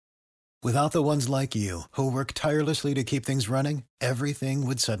Without the ones like you, who work tirelessly to keep things running, everything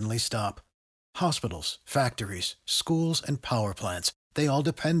would suddenly stop. Hospitals, factories, schools, and power plants, they all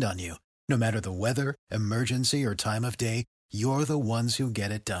depend on you. No matter the weather, emergency, or time of day, you're the ones who get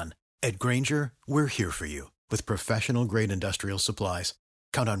it done. At Grainger, we're here for you with professional-grade industrial supplies.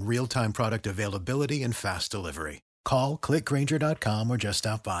 Count on real-time product availability and fast delivery. Call, clickgrainger.com, or just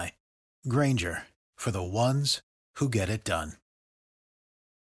stop by. Grainger, for the ones who get it done.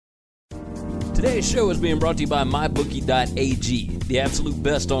 Today's show is being brought to you by MyBookie.ag, the absolute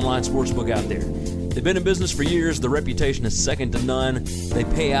best online sportsbook out there. They've been in business for years. Their reputation is second to none. They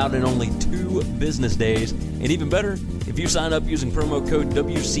pay out in only 2 business days. And even better, if you sign up using promo code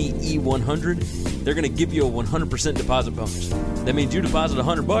WCE100, they're going to give you a 100% deposit bonus. That means you deposit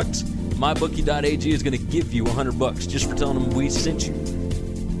 $100, MyBookie.ag is going to give you $100 just for telling them we sent you.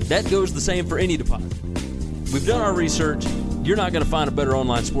 That goes the same for any deposit. We've done our research. You're not going to find a better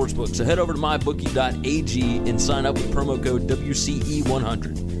online sportsbook, so head over to MyBookie.ag and sign up with promo code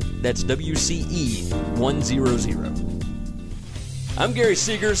WCE100. That's WCE100. I'm Gary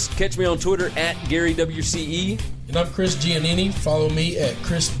Seegers. Catch me on Twitter at GaryWCE. And I'm Chris Giannini. Follow me at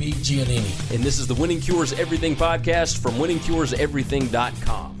Chris B. Giannini. And this is the Winning Cures Everything podcast from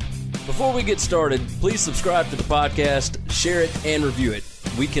winningcureseverything.com. Before we get started, please subscribe to the podcast, share it, and review it.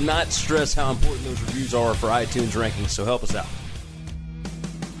 We cannot stress how important those reviews are for iTunes rankings, so help us out.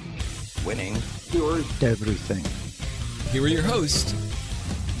 Winning Cures Everything. Here are your hosts,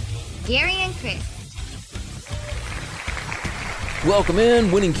 Gary and Chris. Welcome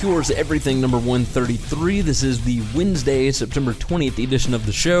in. Winning Cures Everything number 133. This is the Wednesday, September 20th edition of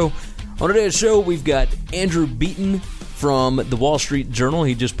the show. On today's show, we've got Andrew Beaton from the Wall Street Journal.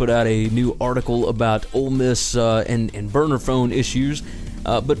 He just put out a new article about Ole Miss and burner phone issues.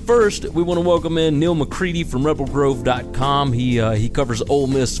 But first, we want to welcome in Neil McCready from RebelGrove.com. He covers Ole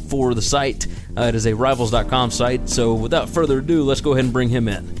Miss for the site. It is a Rivals.com site. So without further ado, let's go ahead and bring him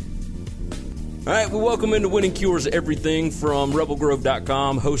in. All right, we welcome into Winning Cures Everything from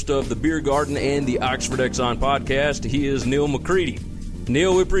RebelGrove.com, host of the Beer Garden and the Oxford Exxon podcast. He is Neil McCready.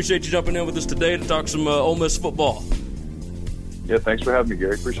 Neil, we appreciate you jumping in with us today to talk some Ole Miss football. Yeah, thanks for having me,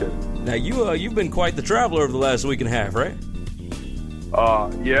 Gary. Appreciate it. Now, you've been quite the traveler over the last week and a half, right?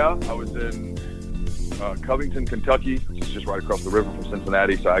 Yeah, I was in Covington, Kentucky, which is just right across the river from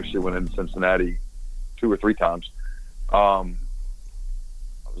Cincinnati. So I actually went into Cincinnati 2 or 3 times. I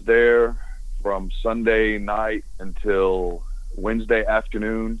was there from Sunday night until Wednesday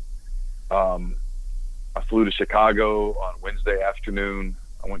afternoon. I flew to Chicago on Wednesday afternoon.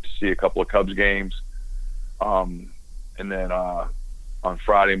 I went to see a couple of Cubs games. And then on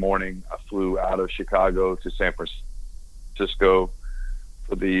Friday morning, I flew out of Chicago to San Francisco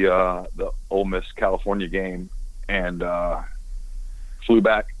for the Ole Miss California game, and flew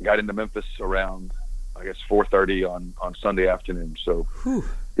back, got into Memphis around, I guess, 4:30 on Sunday afternoon. So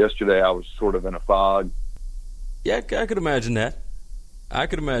yesterday I was sort of in a fog. Yeah, I could imagine that.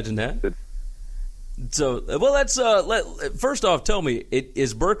 So, well, let's first off, tell me,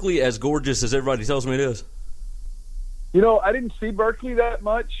 is Berkeley as gorgeous as everybody tells me it is? You know, I didn't see Berkeley that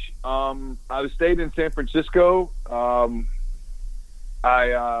much. I stayed in San Francisco.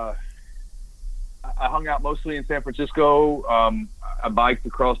 I hung out mostly in San Francisco. I biked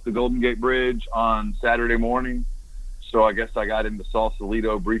across the Golden Gate Bridge on Saturday morning, so I guess I got into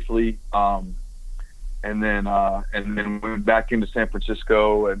Sausalito briefly, and then went back into San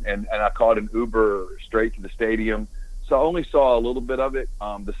Francisco, and I caught an Uber straight to the stadium. So I only saw a little bit of it.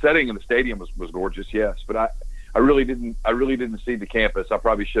 The setting in the stadium was gorgeous, yes, but I really didn't see the campus. I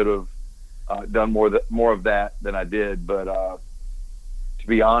probably should have done more of that than I did. But to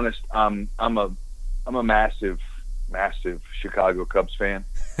be honest, I'm a massive Chicago Cubs fan,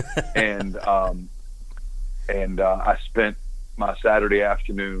 and I spent my Saturday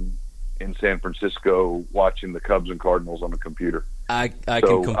afternoon in San Francisco watching the Cubs and Cardinals on the computer. I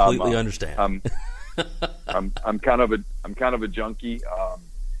can completely understand. I'm kind of a junkie.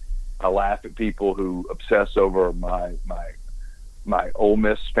 I laugh at people who obsess over my Ole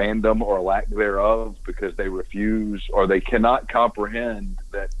Miss fandom or lack thereof, because they refuse or they cannot comprehend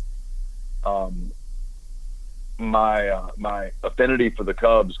that my affinity for the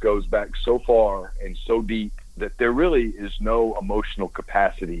Cubs goes back so far and so deep that there really is no emotional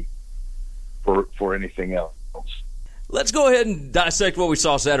capacity for anything else. Let's go ahead and dissect what we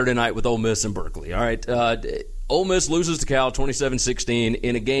saw Saturday night with Ole Miss and Berkeley. All right, Ole Miss loses to Cal 27-16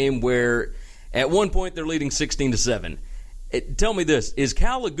 in a game where at one point they're leading 16-7. Tell me this, is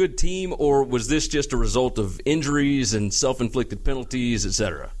Cal a good team, or was this just a result of injuries and self-inflicted penalties,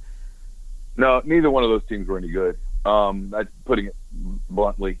 etc.? No, neither one of those teams were any good. Putting it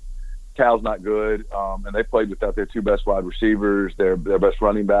bluntly. Cal's not good, and they played without their two best wide receivers, their best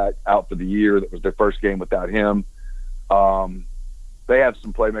running back out for the year. That was their first game without him. They have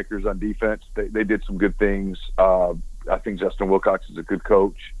some playmakers on defense. They did some good things. I think Justin Wilcox is a good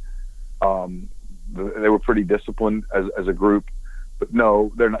coach. They were pretty disciplined as a group, but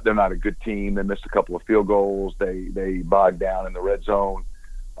no, they're not a good team. They missed a couple of field goals. They bogged down in the red zone.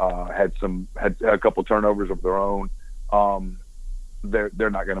 Had a couple turnovers of their own. They're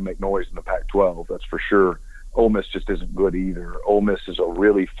not going to make noise in the Pac-12, that's for sure. Ole Miss just isn't good either. Ole Miss is a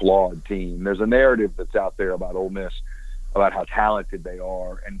really flawed team. There's a narrative that's out there about Ole Miss, about how talented they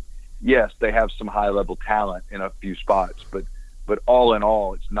are, and yes, they have some high-level talent in a few spots, but all in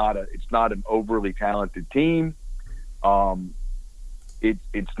all, it's not an overly talented team.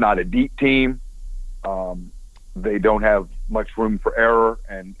 It's not a deep team. They don't have much room for error,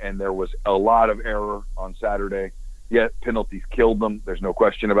 and there was a lot of error on Saturday. Yet penalties killed them. There's no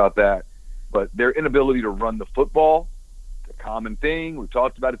question about that. But their inability to run the football, the common thing, we've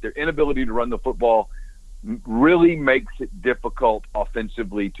talked about it, their inability to run the football really makes it difficult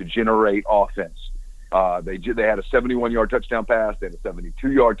offensively to generate offense. They had a 71-yard touchdown pass. They had a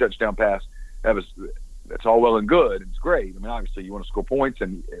 72-yard touchdown pass. That's all well and good. It's great. I mean, obviously you want to score points,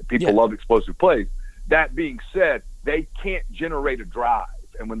 and people love explosive plays. That being said, they can't generate a drive.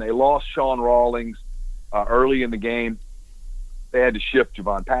 And when they lost Sean Rawlings early in the game, they had to shift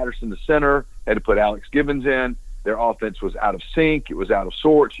Javon Patterson to center, had to put Alex Gibbons in. Their offense was out of sync. It was out of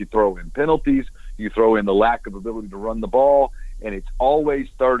sorts. You throw in penalties. You throw in the lack of ability to run the ball, and it's always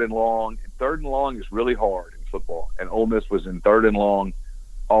third and long. And third and long is really hard in football. And Ole Miss was in third and long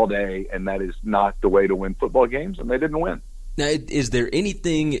all day, and that is not the way to win football games, and they didn't win. Now, is there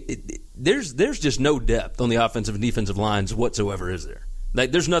anything – there's just no depth on the offensive and defensive lines whatsoever, is there?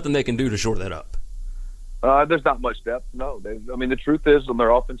 Like, there's nothing they can do to shore that up. There's not much depth, no. The truth is, on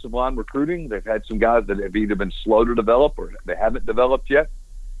their offensive line recruiting, they've had some guys that have either been slow to develop or they haven't developed yet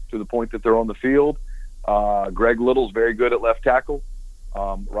to the point that they're on the field. Greg Little's very good at left tackle.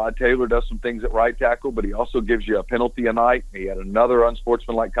 Rod Taylor does some things at right tackle, but he also gives you a penalty a night. He had another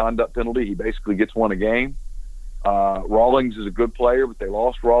unsportsmanlike conduct penalty. He basically gets one a game. Rawlings is a good player, but they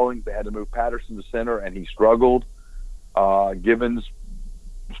lost Rawlings. They had to move Patterson to center, and he struggled. Givens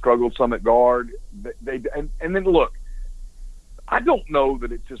struggled some at guard. And then look, I don't know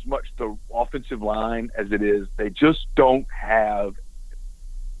that it's as much the offensive line as it is they just don't have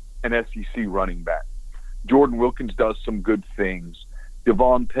an SEC running back. Jordan Wilkins does some good things.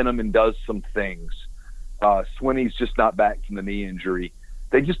 Devon Penniman does some things. Swinney's just not back from the knee injury.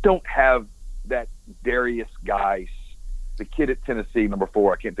 They just don't have that Darius Geis, the kid at Tennessee, number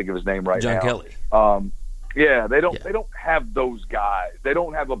 4. I can't think of his name right now. John Kelly. They don't have those guys. They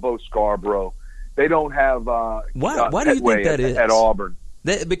don't have a Bo Scarborough. They don't have why do you think that is at Auburn?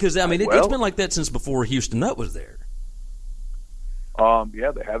 Because it's been like that since before Houston Nutt was there.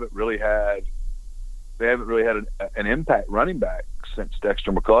 They haven't really had an impact running back since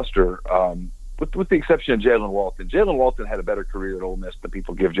Dexter McCluster, with the exception of Jalen Walton. Jalen Walton had a better career at Ole Miss than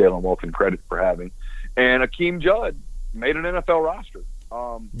people give Jalen Walton credit for having, and Akeem Judd made an NFL roster.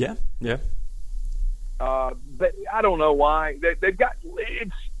 But I don't know why they've got.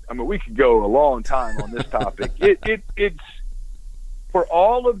 We could go a long time on this topic. It's for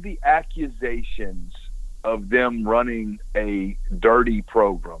all of the accusations of them running a dirty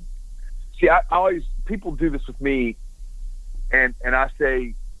program. See, I always, people do this with me, and I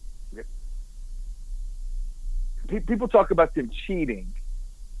say, people talk about them cheating,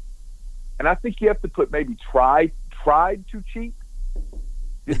 and I think you have to put maybe tried to cheat.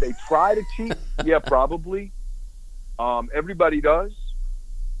 Did they try to cheat? Yeah, probably. Everybody does.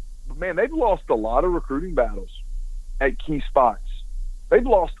 But, man, they've lost a lot of recruiting battles at key spots. They've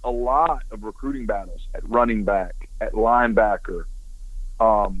lost a lot of recruiting battles at running back, at linebacker,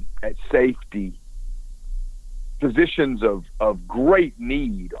 at safety, positions of great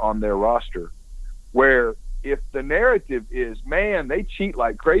need on their roster, where if the narrative is, man, they cheat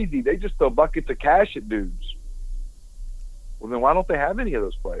like crazy, they just throw buckets of cash at dudes. Well, then why don't they have any of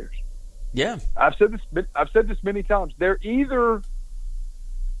those players? Yeah, I've said this many times. They're either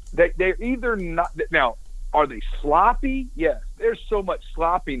not. Now, are they sloppy? Yes. There's so much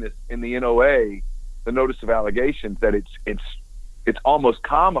sloppiness in the NOA, the notice of allegations, that it's almost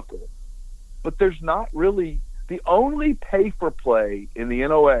comical. But there's not really. The only pay for play in the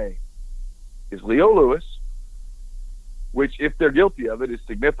NOA is Leo Lewis, which, if they're guilty of it, is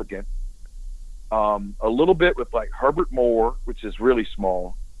significant. A little bit with like Herbert Moore, which is really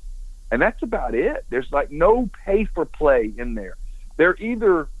small. And that's about it. There's like no pay for play in there. They're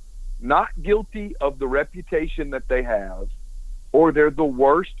either not guilty of the reputation that they have, or they're the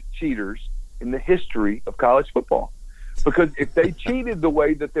worst cheaters in the history of college football. Because if they cheated the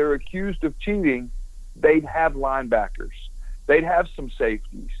way that they're accused of cheating, they'd have linebackers. They'd have some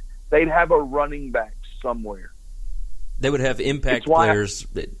safeties. They'd have a running back somewhere. They would have impact players,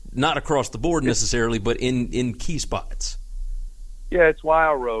 not across the board necessarily, but in key spots. Yeah, it's why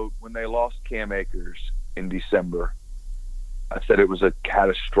I wrote when they lost Cam Akers in December, I said it was a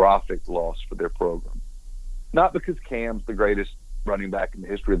catastrophic loss for their program. Not because Cam's the greatest running back in the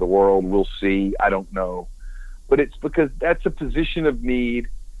history of the world. We'll see. I don't know. But it's because that's a position of need.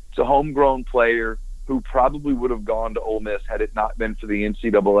 It's a homegrown player who probably would have gone to Ole Miss had it not been for the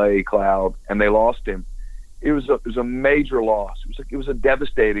NCAA cloud, and they lost him. It was a major loss. It was a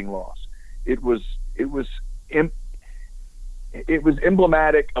devastating loss. It was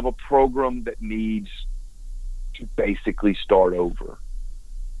emblematic of a program that needs to basically start over.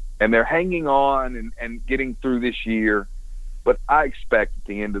 And they're hanging on and getting through this year, but I expect at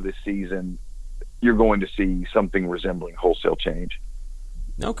the end of this season you're going to see something resembling wholesale change.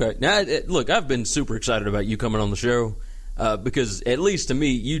 Okay. Now, look, I've been super excited about you coming on the show because, at least to me,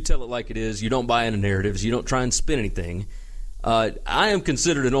 you tell it like it is. You don't buy into narratives. You don't try and spin anything. I am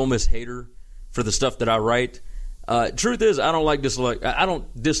considered an Ole Miss hater for the stuff that I write. Truth is, I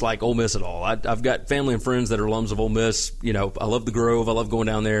don't dislike Ole Miss at all. I've got family and friends that are alums of Ole Miss. You know, I love the Grove. I love going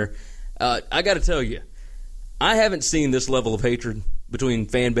down there. I got to tell you, I haven't seen this level of hatred between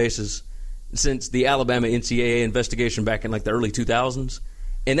fan bases since the Alabama NCAA investigation back in like the early 2000s.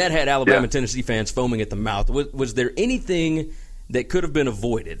 And that had Alabama Tennessee fans foaming at the mouth. Was there anything that could have been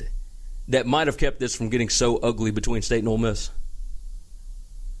avoided that might have kept this from getting so ugly between State and Ole Miss?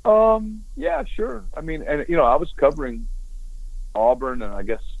 Yeah, sure. I mean, and I was covering Auburn, and I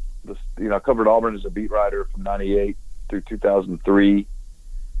guess I covered Auburn as a beat writer from '98 through 2003,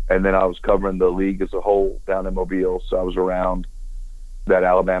 and then I was covering the league as a whole down in Mobile. So I was around that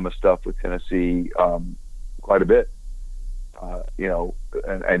Alabama stuff with Tennessee quite a bit.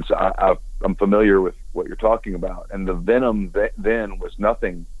 And so I'm familiar with what you're talking about, and the venom then was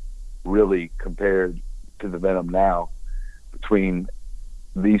nothing really compared to the venom now between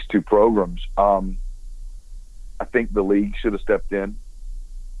these two programs. I think the league should have stepped in.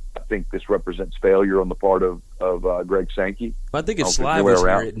 I think this represents failure on the part of Greg Sankey. I think if Sly was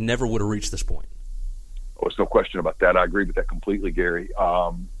here, it never would have reached this point. Oh, there's no question about that. I agree with that completely, Gary.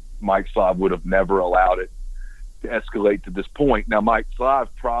 Mike Slav would have never allowed it to escalate to this point. Now, Mike Slav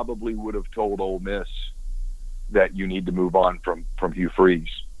probably would have told Ole Miss that you need to move on from Hugh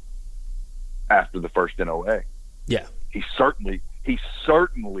Freeze after the first NOA. Yeah. He certainly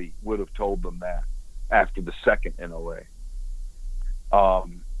would have told them that after the second NOA.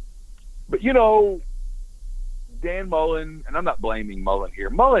 But Dan Mullen, and I'm not blaming Mullen here.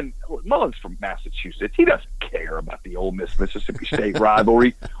 Mullen's from Massachusetts. He doesn't care about the Ole Miss Mississippi State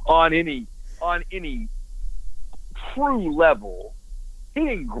rivalry on any true level. He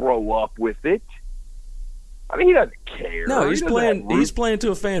didn't grow up with it. I mean, he doesn't care. No, he's playing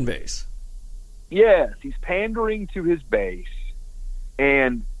to a fan base. Yes, he's pandering to his base,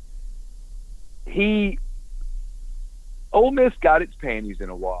 and Ole Miss got its panties in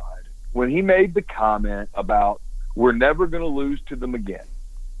a wad when he made the comment about we're never going to lose to them again.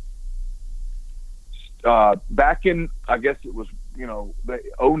 Back in, I guess it was,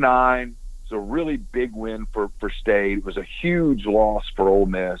 2009, it's a really big win for State. It was a huge loss for Ole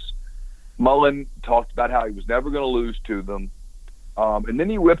Miss. Mullen talked about how he was never going to lose to them. And then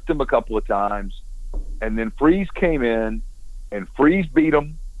he whipped them a couple of times. And then Freeze came in, and Freeze beat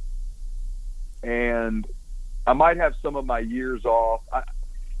them. And I might have some of my years off.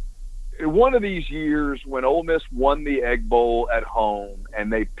 One of these years when Ole Miss won the Egg Bowl at home,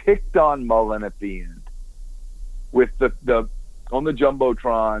 and they picked on Mullen at the end with the on the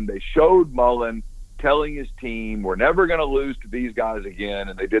Jumbotron, they showed Mullen telling his team, we're never going to lose to these guys again.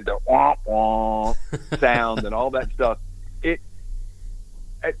 And they did the womp womp sound and all that stuff.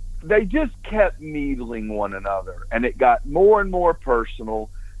 They just kept needling one another, and it got more and more personal.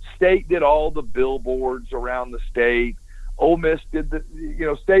 State did all the billboards around the state. Ole Miss did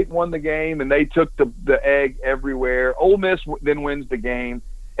State won the game, and they took the egg everywhere. Ole Miss then wins the game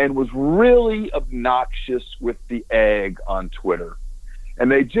and was really obnoxious with the egg on Twitter.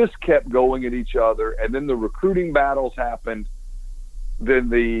 And they just kept going at each other. And then the recruiting battles happened. Then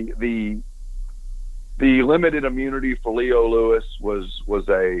the limited immunity for Leo Lewis was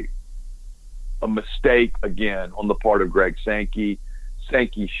a mistake again on the part of Greg Sankey.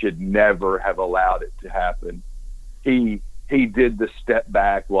 Sankey should never have allowed it to happen. He did the step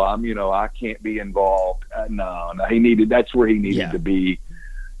back. Well, I can't be involved. No, that's where he needed to be.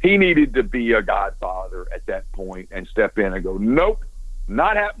 He needed to be a godfather at that point and step in and go, nope,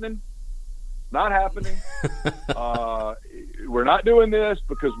 not happening. Not happening. We're not doing this,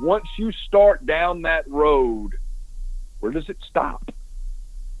 because once you start down that road, where does it stop?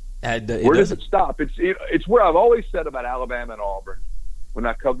 Where does it stop? It's where I've always said about Alabama and Auburn when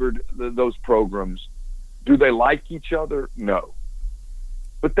I covered those programs. Do they like each other? No.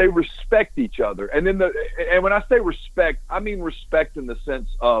 But they respect each other. And when I say respect, I mean respect in the sense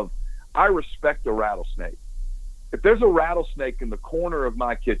of I respect a rattlesnake. If there's a rattlesnake in the corner of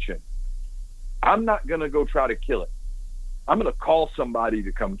my kitchen, I'm not going to go try to kill it. I'm going to call somebody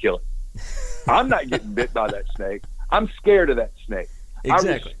to come kill it. I'm not getting bit by that snake. I'm scared of that snake. Exactly.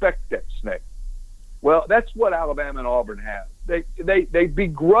 I respect that snake. Well, that's what Alabama and Auburn have. They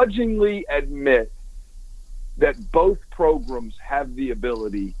begrudgingly admit that both programs have the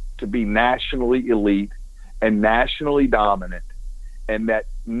ability to be nationally elite and nationally dominant, and that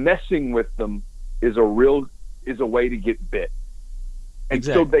messing with them is a way to get bit. And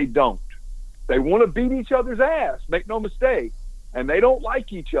exactly. So they don't. They want to beat each other's ass, make no mistake, and they don't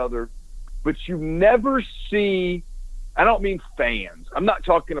like each other, but you never see, I don't mean fans. I'm not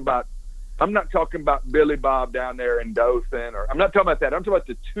talking about Billy Bob down there in Dothan, or I'm not talking about that. I'm talking about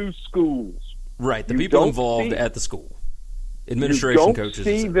the two schools. Right, the people involved at the school. Administration, coaches.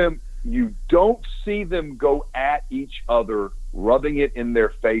 You don't see them go at each other, rubbing it in their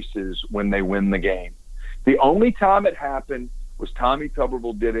faces when they win the game. The only time it happened was Tommy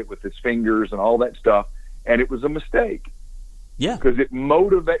Tuberville did it with his fingers and all that stuff, and it was a mistake. Yeah. Because it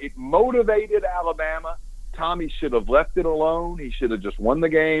motivated Alabama. Tommy should have left it alone. He should have just won the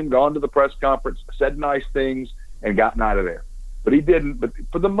game, gone to the press conference, said nice things, and gotten out of there. But he didn't. But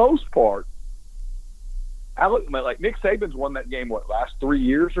for the most part, like Nick Saban's won that game, last 3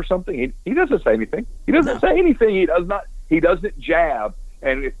 years or something? He doesn't say anything. He doesn't say anything. He doesn't jab.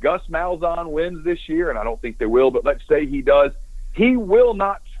 And if Gus Malzahn wins this year, and I don't think they will, but let's say he does, he will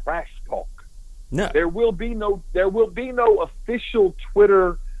not trash talk. No. There will be no official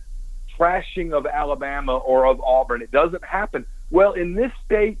Twitter trashing of Alabama or of Auburn. It doesn't happen. Well, in this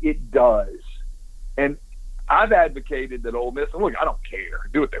state, it does. And I've advocated that Ole Miss, and look, I don't care.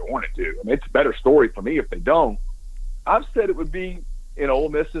 Do what they want to do. I mean, it's a better story for me if they don't. I've said it would be in Ole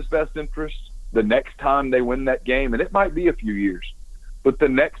Miss's best interest the next time they win that game, and it might be a few years. But the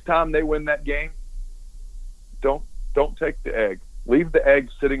next time they win that game, don't take the egg. Leave the egg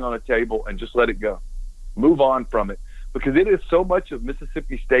sitting on a table and just let it go. Move on from it, because it is so much of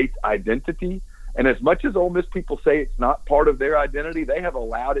Mississippi State's identity. And as much as Ole Miss people say it's not part of their identity, they have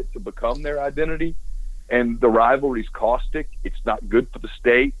allowed it to become their identity. And the rivalry's caustic. It's not good for the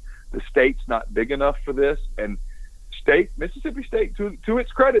state. The state's not big enough for this. And Mississippi State, to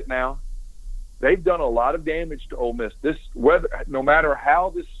its credit now, they've done a lot of damage to Ole Miss. No matter how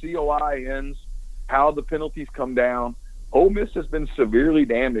this COI ends, how the penalties come down, Ole Miss has been severely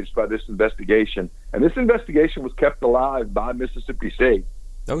damaged by this investigation. And this investigation was kept alive by Mississippi State.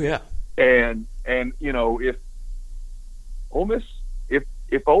 Oh, yeah. And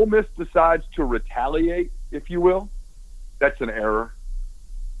if Ole Miss decides to retaliate, if you will, that's an error.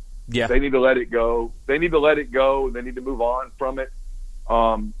 Yeah. They need to let it go. They need to move on from it.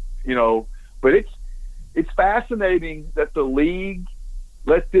 But it's fascinating that the league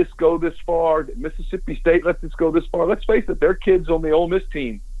let this go this far, that Mississippi State let this go this far. Let's face it, there are kids on the Ole Miss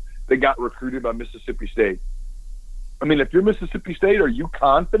team that got recruited by Mississippi State. I mean, if you're Mississippi State, are you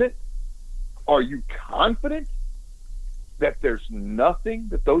confident? Are you confident that there's nothing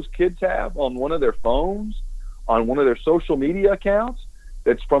that those kids have on one of their phones, on one of their social media accounts,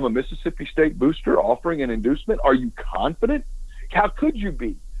 that's from a Mississippi State booster offering an inducement? Are you confident? How could you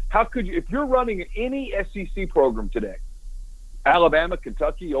be? How could you, if you're running any SEC program today, Alabama,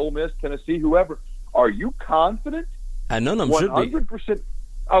 Kentucky, Ole Miss, Tennessee, whoever, are you confident? And none of them should be. 100%.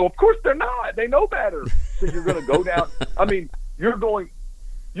 Oh, of course they're not. They know better. So you're going to go down. I mean,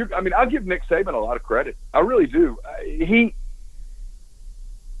 I'll give Nick Saban a lot of credit. I really do. It's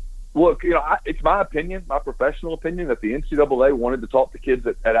my opinion, my professional opinion, that the NCAA wanted to talk to kids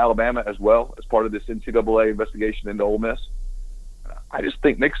at Alabama as well as part of this NCAA investigation into Ole Miss. I just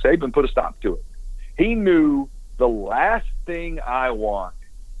think Nick Saban put a stop to it. He knew the last thing I want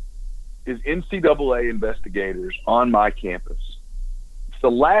is NCAA investigators on my campus. It's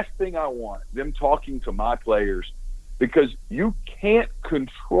the last thing I want, them talking to my players, because you can't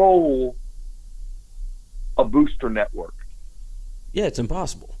control a booster network. Yeah, it's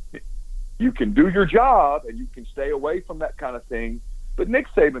impossible. You can do your job and you can stay away from that kind of thing. But Nick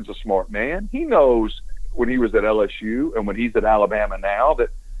Saban's a smart man. He knows when he was at LSU and when he's at Alabama now that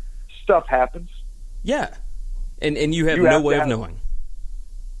stuff happens. Yeah. And you have no way of knowing.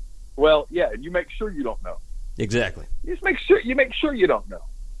 Well, yeah, and you make sure you don't know. Exactly. You just make sure you don't know.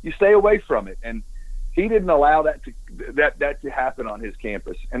 You stay away from it, and he didn't allow that to happen on his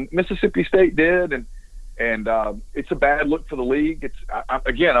campus, and Mississippi State did, and it's a bad look for the league.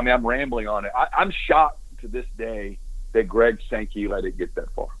 I'm rambling on it. I'm shocked to this day that Greg Sankey let it get that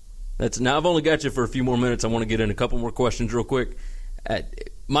far. Now I've only got you for a few more minutes. I want to get in a couple more questions real quick.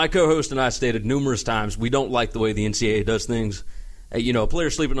 My co-host and I stated numerous times we don't like the way the NCAA does things. A player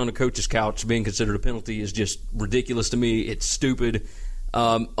sleeping on a coach's couch being considered a penalty is just ridiculous to me. It's stupid.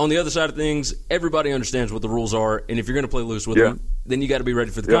 On the other side of things, everybody understands what the rules are, and if you're going to play loose with them, then you got to be ready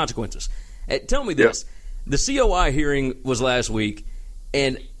for the consequences. Tell me this. The COI hearing was last week,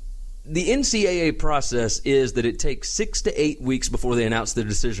 and the NCAA process is that it takes 6 to 8 weeks before they announce their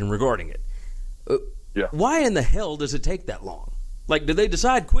decision regarding it. Why in the hell does it take that long? Like, do they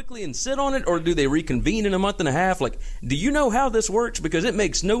decide quickly and sit on it, or do they reconvene in a month and a half? Like, do you know how this works? Because it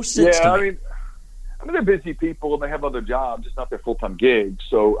makes no sense to me. I mean, they're busy people and they have other jobs. It's not their full-time gig.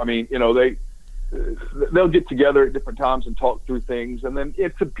 So, I mean, they'll get together at different times and talk through things, and then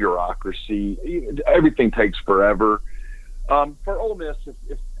it's a bureaucracy. Everything takes forever. For Ole Miss,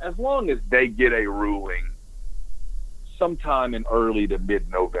 if as long as they get a ruling sometime in early to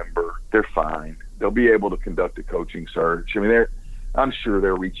mid-November, they're fine. They'll be able to conduct a coaching search. I mean, I'm sure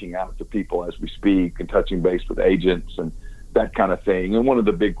they're reaching out to people as we speak and touching base with agents and that kind of thing. And one of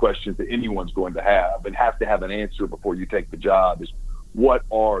the big questions that anyone's going to have an answer before you take the job is, what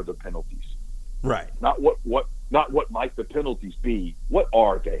are the penalties? Right. Not what might the penalties be. What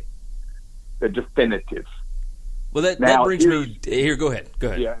are they? They're definitive. Well, that brings me here. Go ahead.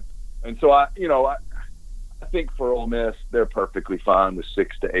 Yeah. And so I think for Ole Miss, they're perfectly fine with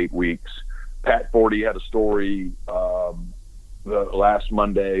 6 to 8 weeks. Pat Forty had a story the last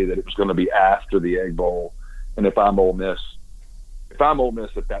Monday that it was going to be after the Egg Bowl. And if I'm Ole Miss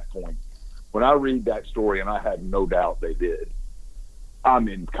at that point, when I read that story, and I had no doubt they did, I'm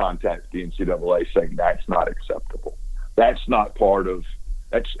in contact with the NCAA saying that's not acceptable. That's not part of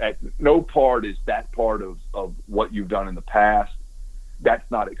 – no part is that part of what you've done in the past. That's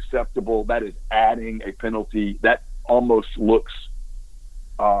not acceptable. That is adding a penalty. That almost looks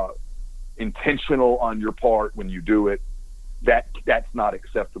intentional on your part when you do it. That's not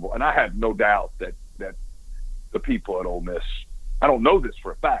acceptable. And I have no doubt that the people at Ole Miss, I don't know this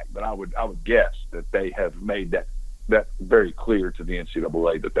for a fact, but I would guess that they have made that very clear to the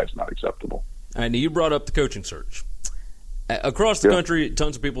NCAA that that's not acceptable. All right, now you brought up the coaching search. Across the country,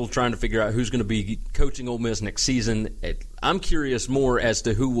 tons of people trying to figure out who's going to be coaching Ole Miss next season. I'm curious more as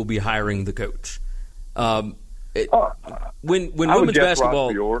to who will be hiring the coach. When women's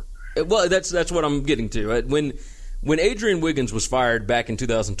basketball, well, that's what I'm getting to. When Adrian Wiggins was fired back in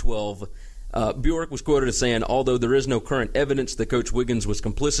 2012, Bjork was quoted as saying, although there is no current evidence that Coach Wiggins was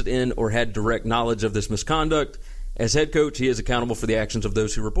complicit in or had direct knowledge of this misconduct, as head coach, he is accountable for the actions of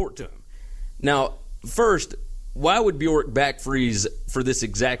those who report to him. Now, first, why would Bjork back freeze for this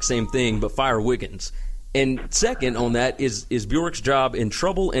exact same thing but fire Wiggins? And second on that, is Bjork's job in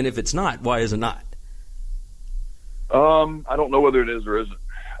trouble? And if it's not, why is it not? I don't know whether it is or isn't.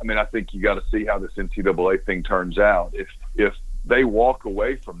 I mean, I think you got to see how this NCAA thing turns out. If they walk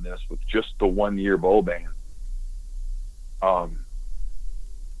away from this with just the 1-year bowl ban, I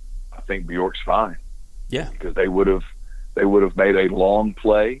think Bjork's fine. Yeah, because they would have made a long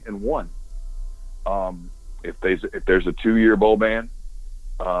play and won. If there's a 2-year bowl ban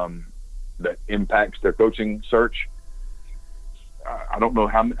that impacts their coaching search, I don't know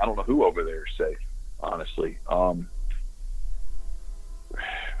who over there is safe, honestly.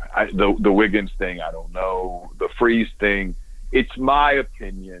 The Wiggins thing, I don't know. The Freeze thing, it's my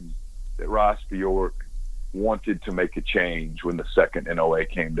opinion that Ross Bjork wanted to make a change when the second NOA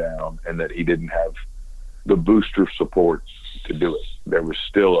came down, and that he didn't have the booster supports to do it. There was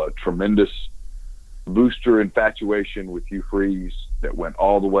still a tremendous booster infatuation with Hugh Freeze that went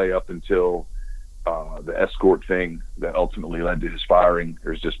all the way up until the escort thing that ultimately led to his firing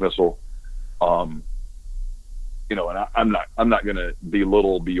or his dismissal. And I'm not going to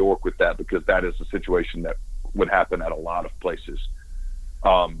belittle Bjork with that, because that is a situation that would happen at a lot of places.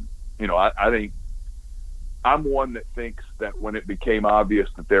 I think I'm one that thinks that when it became obvious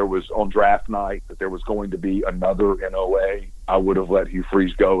that there was on draft night that there was going to be another NOA, I would have let Hugh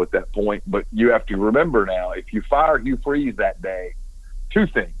Freeze go at that point. But you have to remember now, if you fire Hugh Freeze that day, two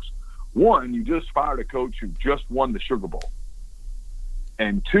things. One, you just fired a coach who just won the Sugar Bowl.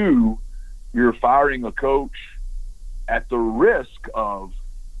 And two, you're firing a coach at the risk of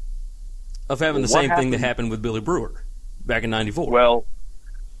having the same thing that happened with Billy Brewer back in '94. Well,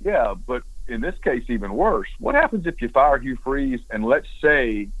 yeah, but in this case, even worse. What happens if you fire Hugh Freeze and let's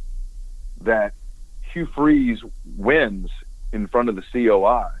say that Hugh Freeze wins in front of the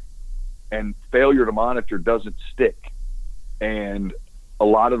COI and failure to monitor doesn't stick. And a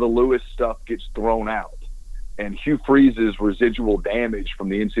lot of the Lewis stuff gets thrown out. And Hugh Freeze's residual damage from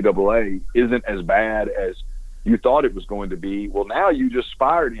the NCAA isn't as bad as you thought it was going to be. Well, now you just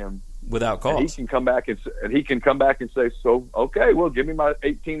fired him without cause. And he can come back and say, so, okay, well, give me my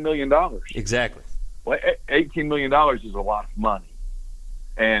 $18 million. Exactly. Well, $18 million is a lot of money.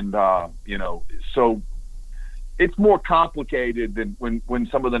 And, so it's more complicated than when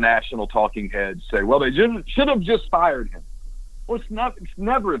some of the national talking heads say, well, they should have just fired him. Well, it's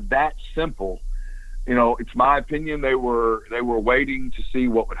never that simple. It's my opinion they were waiting to see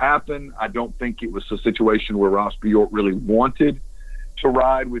what would happen. I don't think it was a situation where Ross Bjork really wanted to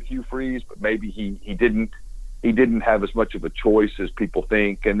ride with Hugh Freeze, but maybe he didn't have as much of a choice as people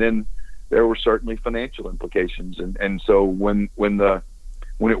think. And then there were certainly financial implications. And so when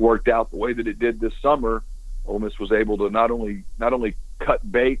it worked out the way that it did this summer, Ole Miss was able to not only cut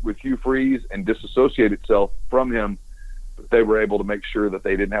bait with Hugh Freeze and disassociate itself from him, but they were able to make sure that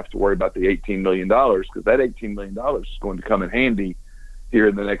they didn't have to worry about the $18 million, because that $18 million is going to come in handy here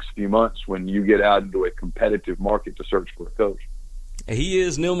in the next few months when you get out into a competitive market to search for a coach. He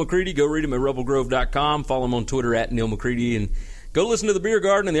is Neil McCready. Go read him at rebelgrove.com. Follow him on Twitter at Neil McCready. And go listen to the Beer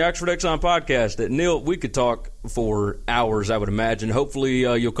Garden and the Oxford Exxon podcast. Neil, we could talk for hours, I would imagine. Hopefully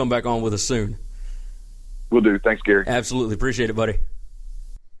you'll come back on with us soon. Will do. Thanks, Gary. Absolutely. Appreciate it, buddy.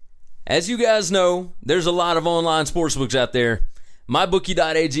 As you guys know, there's a lot of online sportsbooks out there.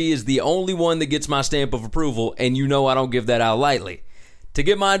 MyBookie.ag is the only one that gets my stamp of approval, and you know I don't give that out lightly. To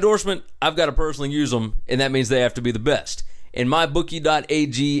get my endorsement, I've got to personally use them, and that means they have to be the best. And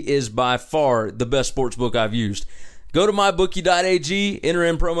MyBookie.ag is by far the best sportsbook I've used. Go to MyBookie.ag, enter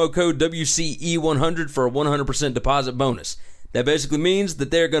in promo code WCE100 for a 100% deposit bonus. That basically means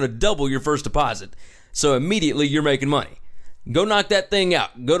that they're going to double your first deposit. So immediately you're making money. Go knock that thing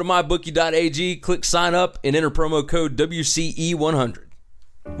out. Go to mybookie.ag, click sign up, and enter promo code WCE100.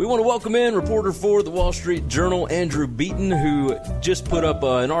 We want to welcome in reporter for the Wall Street Journal, Andrew Beaton, who just put up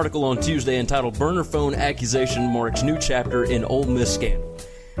an article on Tuesday entitled "Burner Phone Accusation Marks New Chapter in Ole Miss Scandal."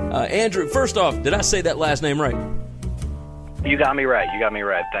 Andrew, first off, did I say that last name right? You got me right.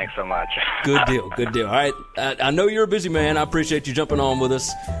 Thanks so much. Good deal. All right. I know you're a busy man. I appreciate you jumping on with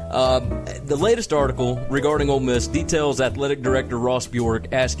us. The latest article regarding Ole Miss details athletic director Ross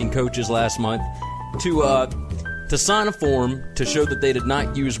Bjork asking coaches last month to sign a form to show that they did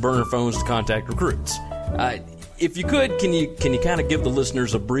not use burner phones to contact recruits. If you could, can you kind of give the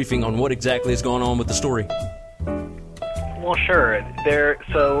listeners a briefing on what exactly is going on with the story? Well, sure.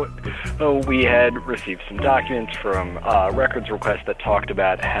 We had received some documents from records requests that talked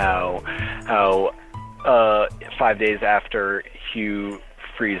about how 5 days after Hugh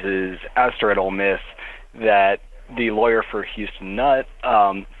Freeze's ouster at Ole Miss, that the lawyer for Houston Nutt,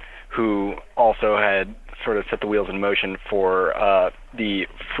 who also had sort of set the wheels in motion for the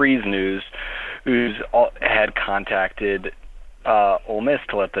Freeze news, had contacted Ole Miss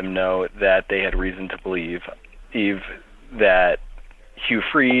to let them know that they had reason to believe that Hugh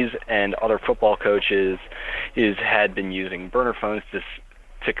Freeze and other football coaches had been using burner phones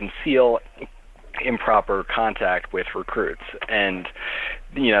to conceal improper contact with recruits. And,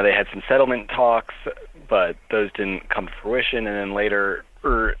 they had some settlement talks, but those didn't come to fruition. And then later,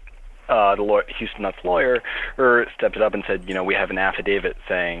 Houston Nutt's lawyer stepped up and said, we have an affidavit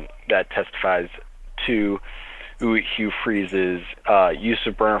saying that testifies to Hugh Freeze's use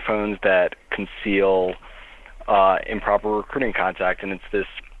of burner phones that conceal improper recruiting contact. And it's this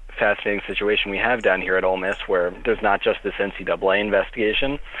fascinating situation we have down here at Ole Miss where there's not just this NCAA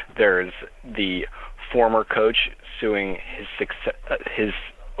investigation. There's the former coach suing his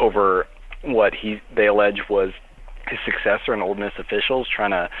over what they allege was his successor and Ole Miss officials,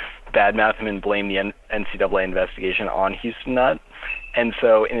 trying to badmouth him and blame the NCAA investigation on Houston Nutt. And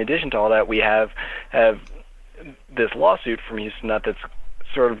so in addition to all that, we have this lawsuit from Houston Nutt that's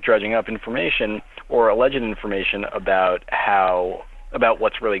sort of dredging up information or alleged information about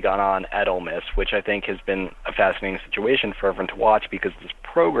what's really gone on at Ole Miss, which I think has been a fascinating situation for everyone to watch, because this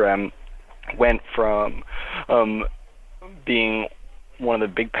program went from being one of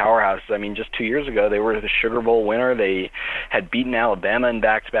the big powerhouses. I mean, just 2 years ago, they were the Sugar Bowl winner. They had beaten Alabama in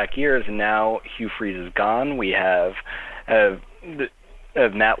back-to-back years, and now Hugh Freeze is gone. We have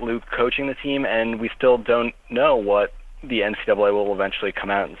Matt Luke coaching the team, and we still don't know what the NCAA will eventually come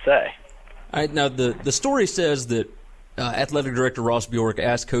out and say. All right, now the story says that athletic director Ross Bjork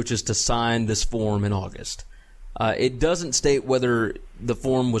asked coaches to sign this form in August. It doesn't state whether the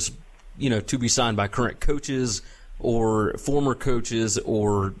form was, to be signed by current coaches or former coaches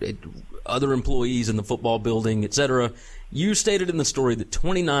or other employees in the football building, etc. You stated in the story that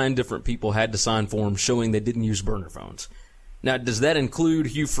 29 different people had to sign forms showing they didn't use burner phones. Now, does that include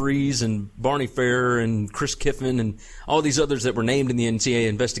Hugh Freeze and Barney Fair and Chris Kiffin and all these others that were named in the NCAA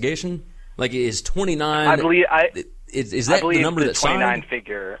investigation? Like, is 29? I believe is that the number that signed? 29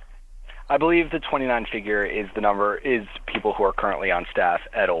 figure. I believe the 29 figure is the number is people who are currently on staff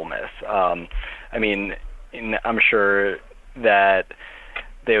at Ole Miss. I mean, I'm sure that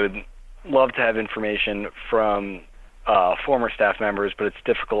they would love to have information from former staff members, but it's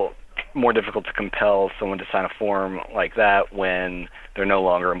more difficult to compel someone to sign a form like that when they're no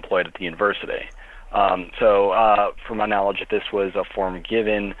longer employed at the university. So from my knowledge, this was a form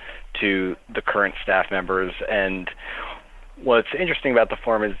given to the current staff members. And what's interesting about the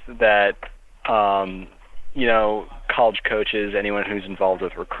form is that, college coaches, anyone who's involved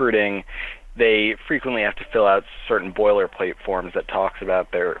with recruiting, they frequently have to fill out certain boilerplate forms that talks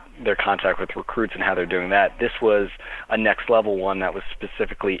about their contact with recruits and how they're doing that. This was a next level one that was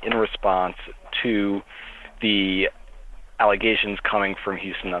specifically in response to the allegations coming from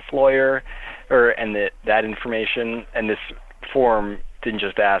Houston Nutt's lawyer, and that information. And this form didn't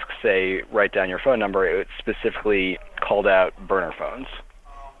just ask, say, write down your phone number. It specifically called out burner phones.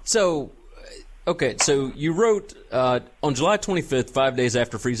 So, okay, so you wrote, on July 25th, 5 days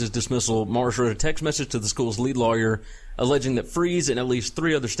after Freeze's dismissal, Mars wrote a text message to the school's lead lawyer alleging that Freeze and at least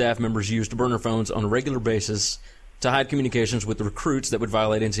 3 other staff members used burner phones on a regular basis to hide communications with the recruits that would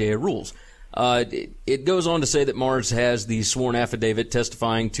violate NCAA rules. It goes on to say that Mars has the sworn affidavit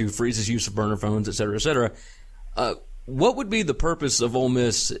testifying to Freeze's use of burner phones, et cetera, et cetera. What would be the purpose of Ole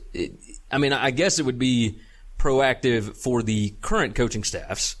Miss? I mean, I guess it would be proactive for the current coaching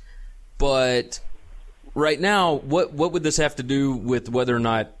staffs, but right now, what would this have to do with whether or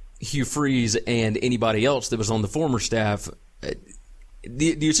not Hugh Freeze and anybody else that was on the former staff? Do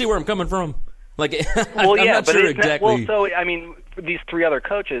you see where I'm coming from? Like, well, I'm not sure exactly. Well, so I mean, these 3 other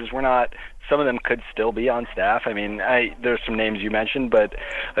coaches were not. Some of them could still be on staff. I mean, there's some names you mentioned, but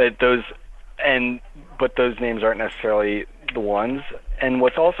those names aren't necessarily the ones. And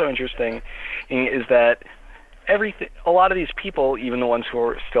what's also interesting is that a lot of these people, even the ones who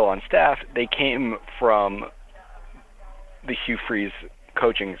are still on staff, they came from the Hugh Freeze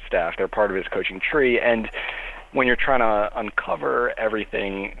coaching staff. They're part of his coaching tree. And when you're trying to uncover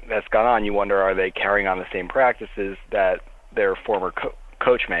everything that's gone on, you wonder, are they carrying on the same practices that their former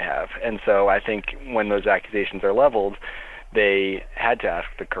coach may have? And so I think when those accusations are leveled, they had to ask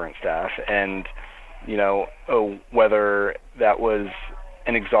the current staff. And, whether that was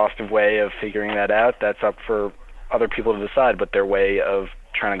an exhaustive way of figuring that out, that's up for other people to decide. But their way of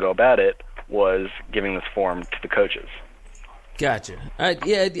trying to go about it was giving this form to the coaches. Gotcha.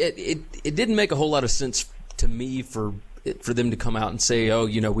 It didn't make a whole lot of sense to me for them to come out and say,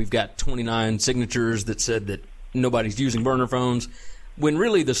 we've got 29 signatures that said that nobody's using burner phones, when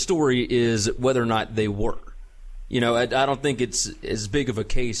really the story is whether or not they were. I don't think it's as big of a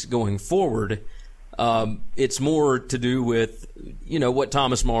case going forward. It's more to do with, what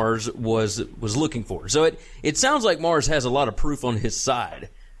Thomas Mars was looking for. So it sounds like Mars has a lot of proof on his side.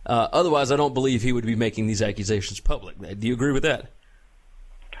 Otherwise, I don't believe he would be making these accusations public. Do you agree with that?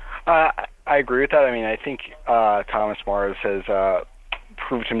 I agree with that. I mean, I think Thomas Mars has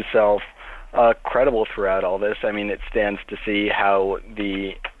proved himself credible throughout all this. I mean, it stands to see how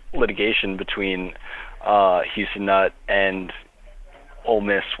the litigation between Houston Nutt and Ole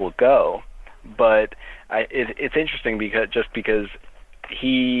Miss will go. But it's interesting because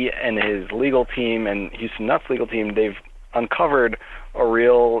he and his legal team and Houston Nutt's legal team, they've uncovered a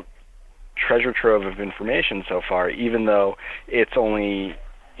real treasure trove of information so far, even though it's only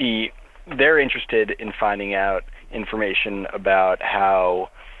they're interested in finding out information about how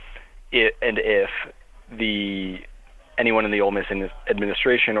if anyone in the Ole Miss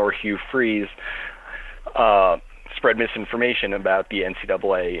administration or Hugh Freeze spread misinformation about the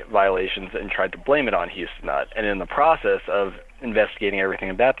NCAA violations and tried to blame it on Houston Nutt. And in the process of investigating everything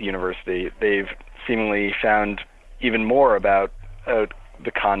about the university, they've seemingly found even more about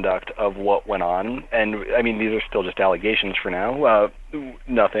the conduct of what went on. And I mean, these are still just allegations for now.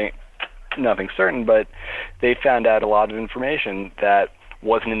 Nothing certain, but they found out a lot of information that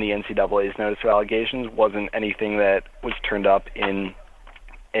wasn't in the NCAA's notice of allegations, wasn't anything that was turned up in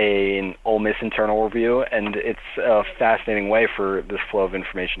an Ole Miss internal review, and it's a fascinating way for this flow of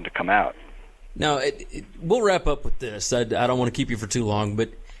information to come out. Now, we'll wrap up with this. I don't want to keep you for too long, but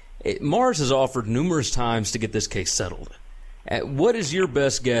Mars has offered numerous times to get this case settled. What is your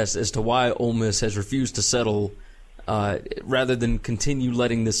best guess as to why Ole Miss has refused to settle rather than continue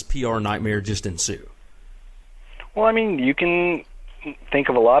letting this PR nightmare just ensue? Well, I mean, you can think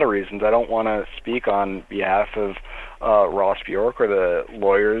of a lot of reasons. I don't want to speak on behalf of Ross Bjork or the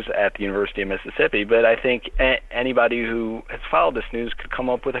lawyers at the University of Mississippi, but I think anybody who has followed this news could come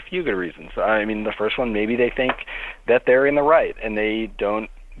up with a few good reasons. I mean, the first one, maybe they think that they're in the right and they don't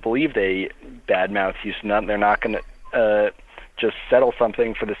believe they badmouth Houston Nutt. They're not going to just settle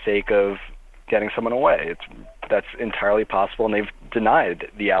something for the sake of getting someone away. That's entirely possible, and they've denied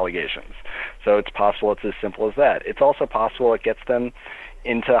the allegations. So it's possible it's as simple as that. It's also possible it gets them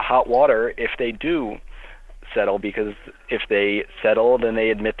into hot water if they do settle, because if they settle, then they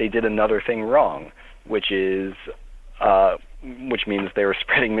admit they did another thing wrong, which means they were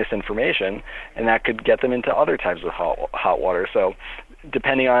spreading misinformation, and that could get them into other types of hot water. So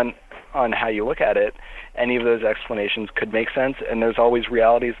depending on how you look at it, any of those explanations could make sense, and there's always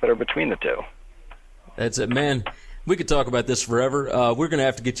realities that are between the two. That's it, man. We could talk about this forever. We're going to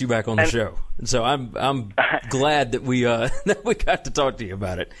have to get you back on the show, and so I'm glad that we got to talk to you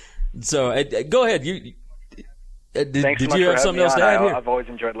about it. So go ahead. Did you have something else to add here? I've always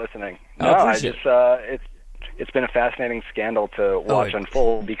enjoyed listening. It's been a fascinating scandal to watch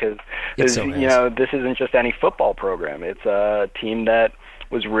unfold, because this isn't just any football program. It's a team that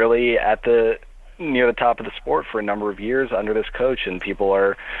was really near the top of the sport for a number of years under this coach, and people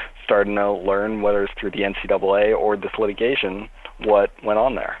are starting to learn, whether it's through the NCAA or this litigation, what went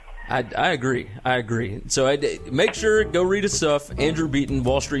on there. I agree. So make sure, go read his stuff. Andrew Beaton,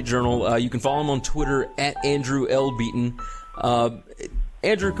 Wall Street Journal. You can follow him on Twitter at Andrew L. Beaton.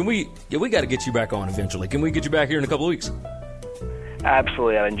 Andrew, we got to get you back on eventually. Can we get you back here in a couple of weeks?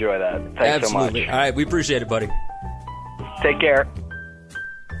 Absolutely. I'd enjoy that. Thanks so much. All right. We appreciate it, buddy. Take care.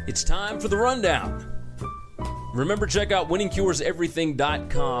 It's time for the rundown. Remember, check out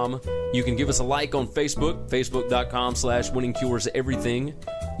winningcureseverything.com. You can give us a like on Facebook, facebook.com/winningcureseverything.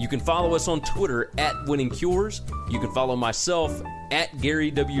 You can follow us on Twitter at winningcures. You can follow myself at Gary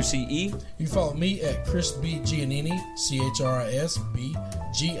WCE. You follow me at Chris B. Giannini,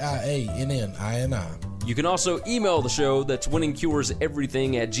 ChrisBGiannini. You can also email the show. That's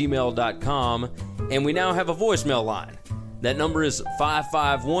winningcureseverything@gmail.com. And we now have a voicemail line. That number is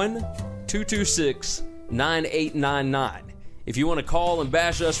 551-226-9899. If you want to call and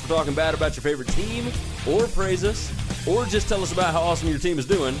bash us for talking bad about your favorite team, or praise us, or just tell us about how awesome your team is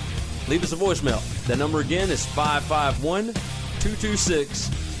doing, leave us a voicemail. That number again is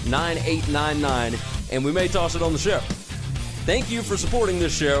 551-226-9899, and we may toss it on the show. Thank you for supporting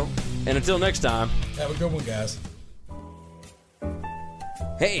this show, and until next time, have a good one, guys.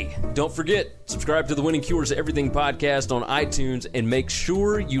 Hey, don't forget, subscribe to the Winning Cures Everything podcast on iTunes, and make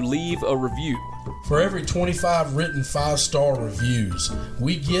sure you leave a review. For every 25 written 5-star reviews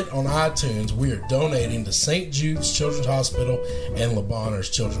we get on iTunes, we are donating to St. Jude's Children's Hospital and Le Bonheur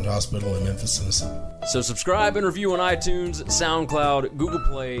Children's Hospital in Memphis, Tennessee. So subscribe and review on iTunes, SoundCloud, Google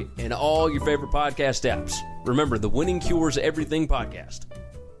Play, and all your favorite podcast apps. Remember, the Winning Cures Everything podcast.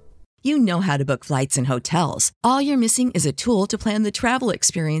 You know how to book flights and hotels. All you're missing is a tool to plan the travel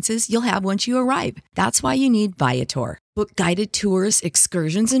experiences you'll have once you arrive. That's why you need Viator. Book guided tours,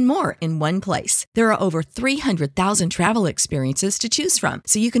 excursions, and more in one place. There are over 300,000 travel experiences to choose from,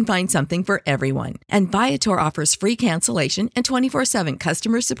 so you can find something for everyone. And Viator offers free cancellation and 24/7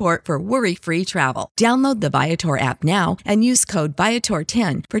 customer support for worry-free travel. Download the Viator app now and use code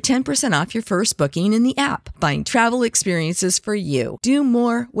Viator10 for 10% off your first booking in the app. Find travel experiences for you. Do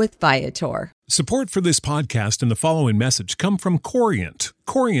more with Viator. Support for this podcast and the following message come from Corient.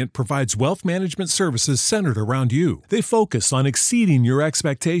 Corient provides wealth management services centered around you. They focus on exceeding your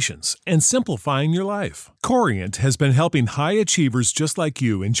expectations and simplifying your life. Corient has been helping high achievers just like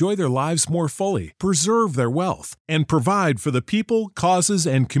you enjoy their lives more fully, preserve their wealth, and provide for the people, causes,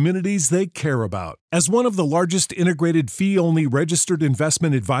 and communities they care about. As one of the largest integrated fee-only registered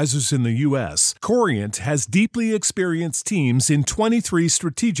investment advisors in the U.S., Corient has deeply experienced teams in 23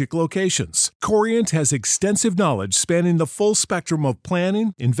 strategic locations. Corient has extensive knowledge spanning the full spectrum of planning,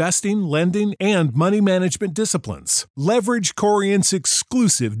 investing, lending, and money management disciplines. Leverage Corient's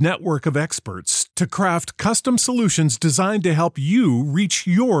exclusive network of experts to craft custom solutions designed to help you reach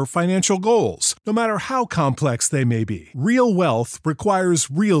your financial goals, no matter how complex they may be. Real wealth requires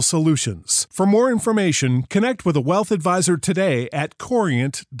real solutions. For more information, connect with a wealth advisor today at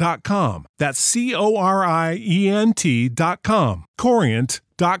Corient.com. That's Corient.com.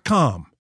 Corient.com.